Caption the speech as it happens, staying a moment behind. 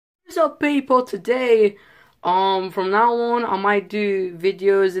What's up, people? Today, from now on, I might do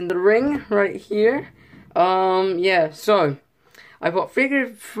videos in the ring right here. Yeah, so I bought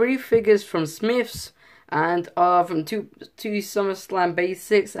three figures from Smith's and from two SummerSlam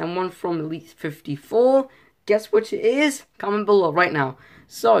basics and one from Elite 54. Guess which it is? Comment below right now.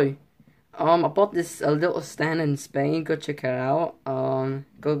 So, I bought this little stand in Spain. Go check it out.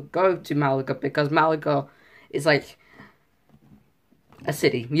 Go to Malaga because Malaga is like a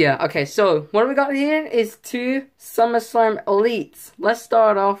city. Yeah, okay, so what we got here is two SummerSlam Elites. Let's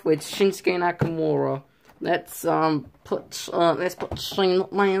start off with Shinsuke Nakamura. Let's put Shane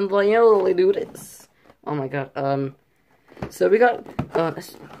McMahon there. Let's do this. Oh my god. So we got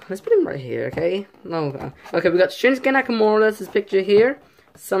let's put him right here, okay? No, okay, we got Shinsuke Nakamura. That's his picture here.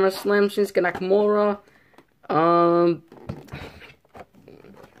 SummerSlam Shinsuke Nakamura. Oh,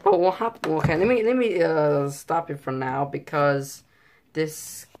 what happened? Okay, let me stop it for now because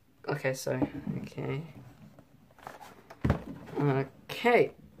this. Okay, so okay,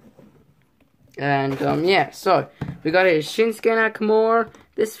 and yeah. So we got a Shinsuke Nakamura.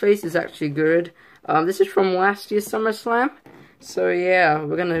 This face is actually good. This is from last year's SummerSlam. So yeah,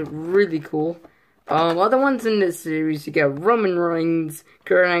 we're gonna really cool. Other ones in this series, you get Roman Reigns,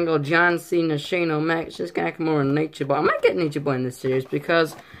 Kurt Angle, John Cena, Shane McMahon, Shinsuke Nakamura, and Nature Boy. I might get Nature Boy in this series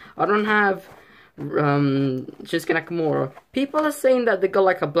because I don't have Shinsuke Nakamura. People are saying that they got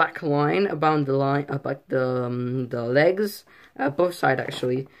like a black line about the legs, both sides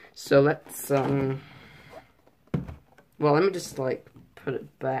actually. So let's well, let me just like put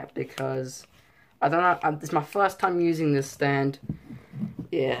it back because I don't know. This is my first time using this stand.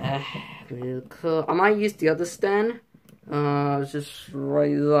 Yeah, really cool. I might use the other stand. It's just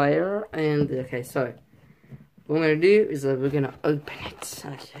right there. And okay, so what I'm gonna do is we're gonna open it.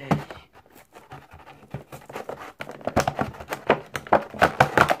 Okay.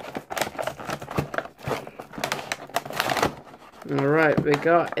 Alright, we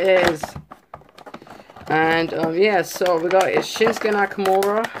got is, and yeah, so we got is Shinsuke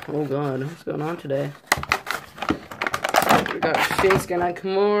Nakamura. Oh god, what's going on today? We got Shinsuke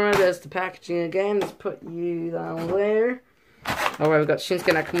Nakamura. There's the packaging again. Let's put you down there. Alright, we got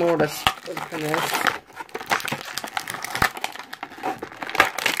Shinsuke Nakamura. Let's open this.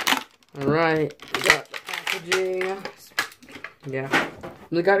 Alright, we got the packaging. Yeah,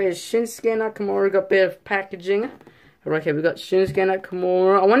 we got his Shinsuke Nakamura. We got a bit of packaging. Alright, okay, we got Shinsuke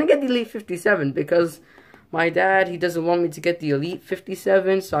Nakamura. I want to get the Elite 57 because my dad, he doesn't want me to get the Elite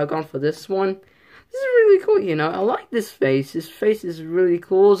 57, so I've gone for this one. This is really cool, you know. I like this face. This face is really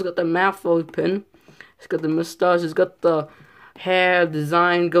cool. It's got the mouth open. It's got the mustache. It's got the hair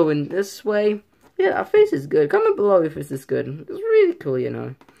design going this way. Yeah, that face is good. Comment below if this is good. It's really cool, you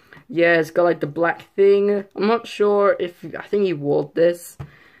know. Yeah, it's got like the black thing. I'm not sure if, I think he wore this.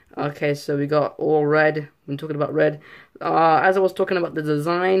 Okay, so we got all red. I'm talking about red. As I was talking about the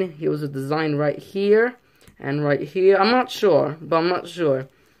design, here was a design right here and right here. I'm not sure, but I'm not sure.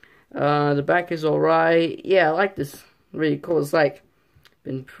 The back is alright. Yeah, I like this. Really cool. It's like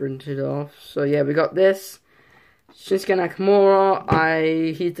been printed off. So yeah, we got this. Shinsuke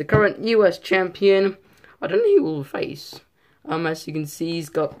Nakamura. He's the current US champion. I don't know who will face. As you can see, he's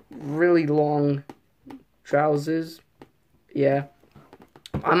got really long trousers. Yeah.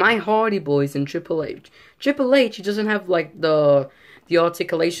 My Hardy Boys in Triple H. Triple H, he doesn't have like the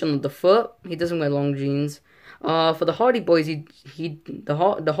articulation of the foot. He doesn't wear long jeans. For the Hardy Boys,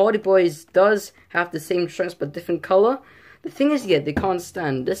 the Hardy Boys does have the same strength but different color. The thing is, yeah, they can't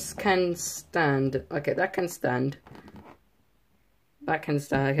stand. This can stand. Okay, that can stand. That can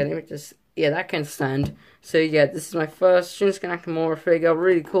stand. Okay, let me just. Yeah, that can stand. So yeah, this is my first Shinsuke Nakamura figure.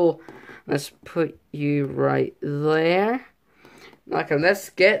 Really cool. Let's put you right there. Okay, let's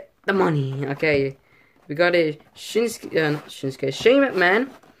get the money. Okay, we got a Shinsuke, not Shinsuke, Shane McMahon.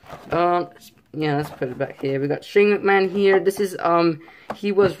 Yeah, let's put it back here. We got Shane McMahon here. This is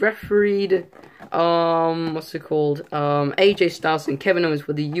he was refereed. What's it called? AJ Styles and Kevin Owens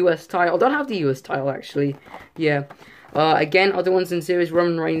for the US title. I don't have the US title actually. Yeah. Again, other ones in series: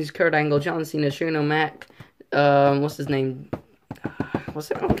 Roman Reigns, Kurt Angle, John Cena, Shane McMahon. What's his name?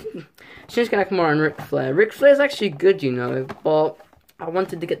 What's it? Okay. Shinsuke Nakamura and Ric Flair. Ric Flair is actually good, you know, but I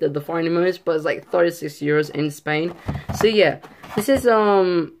wanted to get the defining moves, but it's like 36 euros in Spain. So yeah, this is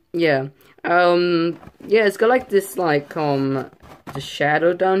yeah, it's got like this like the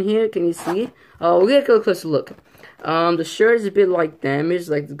shadow down here. Can you see? We'll get a closer look. The shirt is a bit like damaged,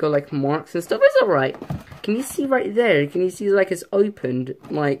 like it's got like marks and stuff. It's alright. Can you see right there? Can you see like it's opened,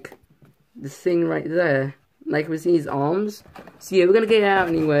 like the thing right there? Like we see his arms. So yeah, we're gonna get it out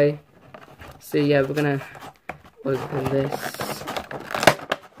anyway. So yeah, we're gonna open this.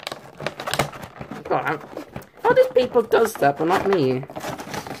 All these people does that, but not me.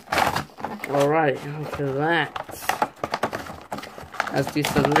 Alright, look at that. Let's do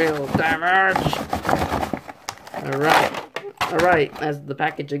some real damage. Alright, that's the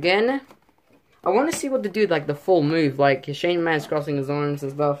package again. I want to see what to do, like the full move, like Shane McMahon's crossing his arms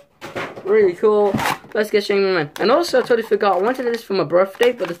and stuff. Really cool. Let's get Shane McMahon. And also, I totally forgot, I wanted this for my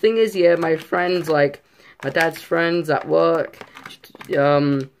birthday, but the thing is, yeah, my friends, like, my dad's friends at work,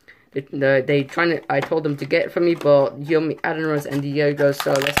 I told them to get it for me, but Adonros and Diego,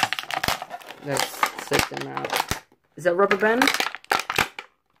 so let's take them out. Is that rubber band?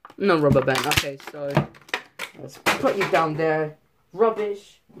 No rubber band. Okay, so let's put you down there.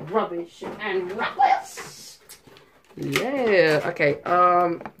 Rubbish, and rubbish. Yeah. Okay.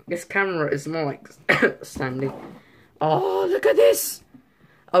 This camera is more like standing. Oh, look at this.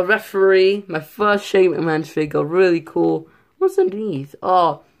 A referee. My first Shane McMahon figure. Really cool. What's underneath?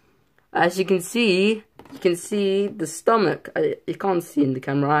 Oh, as you can see the stomach. You can't see in the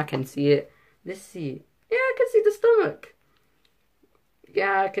camera. I can see it. Let's see. Yeah, I can see the stomach.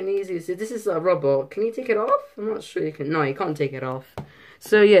 Yeah, I can easily see. This is a rubber. Can you take it off? I'm not sure you can. No, you can't take it off.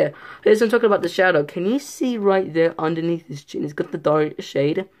 So yeah, here's I'm talking about the shadow. Can you see right there underneath his chin? It's got the dark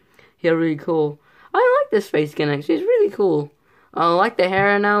shade. Yeah, really cool. I like this face skin actually. It's really cool. I like the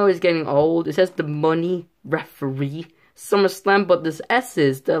hair now. It's getting old. It says the money referee SummerSlam, but there's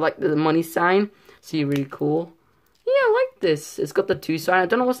S's. They're like the money sign. See, really cool. Yeah, I like this. It's got the 2 sign. I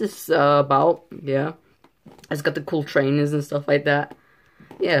don't know what's this about. Yeah, it's got the cool trainers and stuff like that.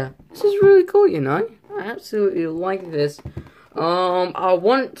 Yeah, this is really cool, you know. I absolutely like this. I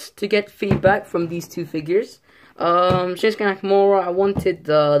want to get feedback from these 2 figures. Shinsuke Nakamura, I wanted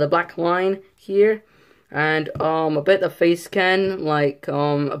the black line here. And, a bit of face scan, like,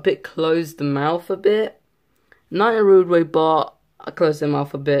 a bit closed the mouth a bit. Not in a rude way, but I closed the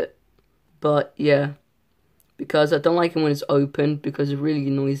mouth a bit. But, yeah. Because I don't like it when it's open, because it really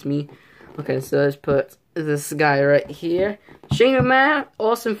annoys me. Okay, so let's put this guy right here. Shane McMahon,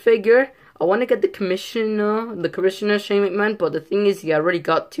 awesome figure. I want to get the commissioner Shane McMahon, but the thing is, yeah, I already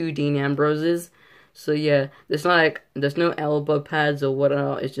got 2 Dean Ambroses. So yeah, there's no elbow pads or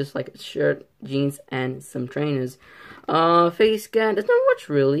whatever. It's just like a shirt, jeans, and some trainers. Face scan. There's not much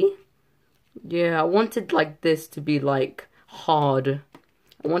really. Yeah, I wanted like this to be like hard.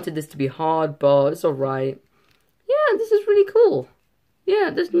 I wanted this to be hard, but it's alright. Yeah, this is really cool.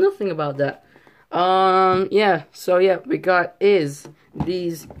 Yeah, there's nothing about that. Yeah, so yeah, we got these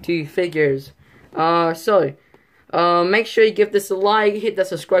 2 figures. Make sure you give this a like, hit that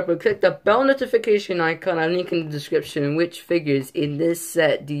subscribe button, click the bell notification icon, and link in the description. Which figures in this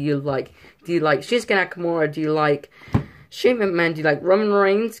set do you like? Do you like Shinsuke Nakamura? Do you like Shane McMahon? Do you like Roman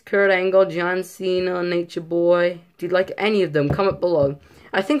Reigns, Kurt Angle, John Cena, Nature Boy? Do you like any of them? Comment below.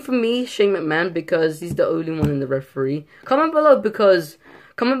 I think for me, Shane McMahon, because he's the only one in the referee. Comment below is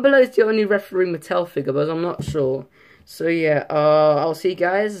the only referee Mattel figure, but I'm not sure. So yeah, I'll see you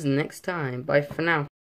guys next time. Bye for now.